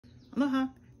Aloha,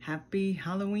 happy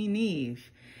Halloween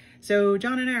Eve. So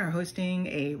John and I are hosting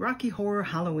a Rocky Horror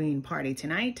Halloween party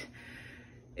tonight.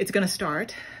 It's gonna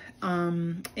start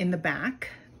in the back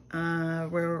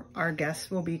where our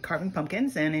guests will be carving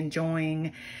pumpkins and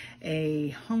enjoying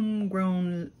a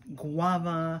homegrown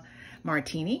guava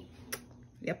martini.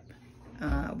 Yep.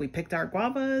 We picked our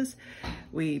guavas,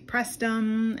 we pressed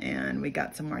them, and we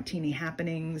got some martini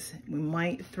happenings. We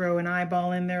might throw an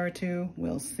eyeball in there or two,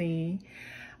 we'll see.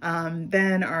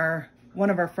 Then one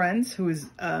of our friends who's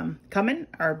coming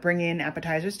are bringing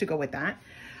appetizers to go with that.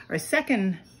 Our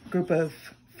second group of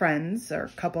friends,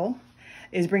 or couple,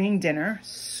 is bringing dinner.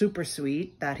 Super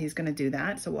sweet that he's gonna do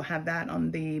that. So we'll have that on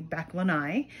the back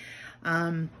lanai.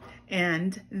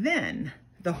 And then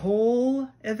the whole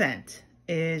event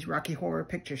is Rocky Horror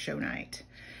Picture Show night.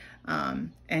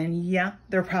 And yeah,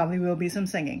 there probably will be some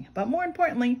singing, but more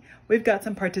importantly, we've got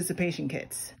some participation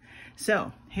kits.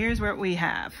 So here's what we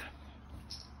have.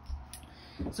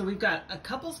 So we've got a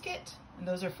couples kit, and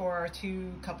those are for our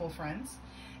two couple friends.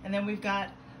 And then we've got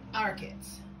our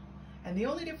kits. And the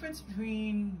only difference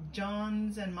between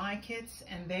John's and my kits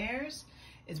and theirs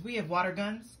is we have water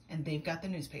guns and they've got the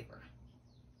newspaper.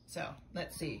 So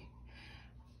let's see.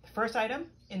 First item,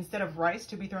 instead of rice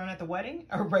to be thrown at the wedding,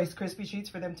 are Rice Krispie treats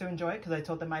for them to enjoy because I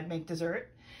told them I'd make dessert.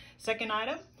 Second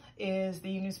item is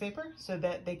the newspaper so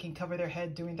that they can cover their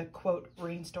head during the quote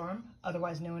rainstorm,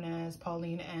 otherwise known as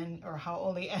Pauline or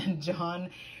Hau'oli and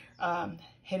John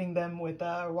hitting them with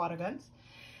water guns.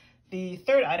 The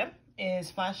third item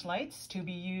is flashlights to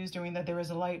be used during the There Is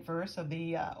a Light verse of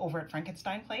the Over at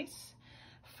Frankenstein place.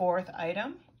 Fourth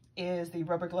item is the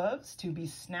rubber gloves to be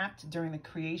snapped during the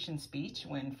creation speech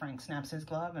when Frank snaps his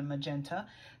glove and Magenta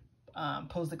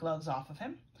pulls the gloves off of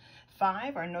him.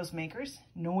 5 are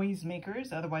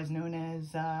noisemakers, otherwise known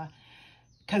as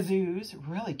kazoos.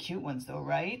 Really cute ones though,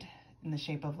 right? In the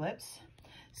shape of lips.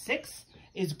 6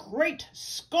 is Great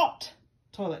Scott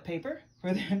toilet paper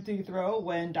for them to throw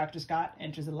when Dr. Scott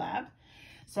enters the lab.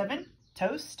 7,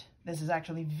 toast. This is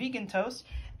actually vegan toast,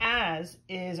 as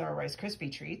is our Rice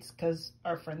Krispie treats, because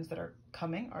our friends that are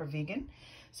coming are vegan.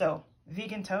 So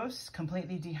vegan toast,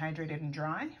 completely dehydrated and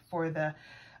dry for the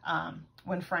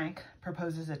when Frank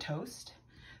proposes a toast.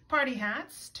 Party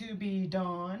hats to be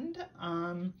donned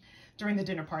during the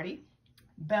dinner party.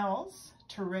 Bells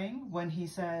to ring when he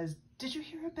says, "Did you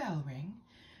hear a bell ring?"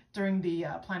 during the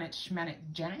Planet Schmanet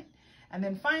Janet. And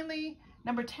then finally,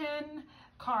 number 10,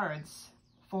 cards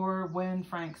for when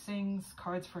Frank sings,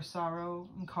 cards for sorrow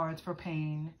and cards for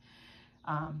pain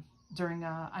during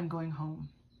I'm Going Home.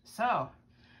 So,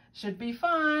 should be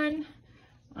fun.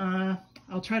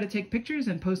 I'll try to take pictures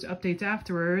and post updates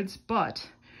afterwards, but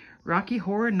Rocky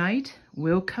Horror Night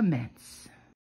will commence.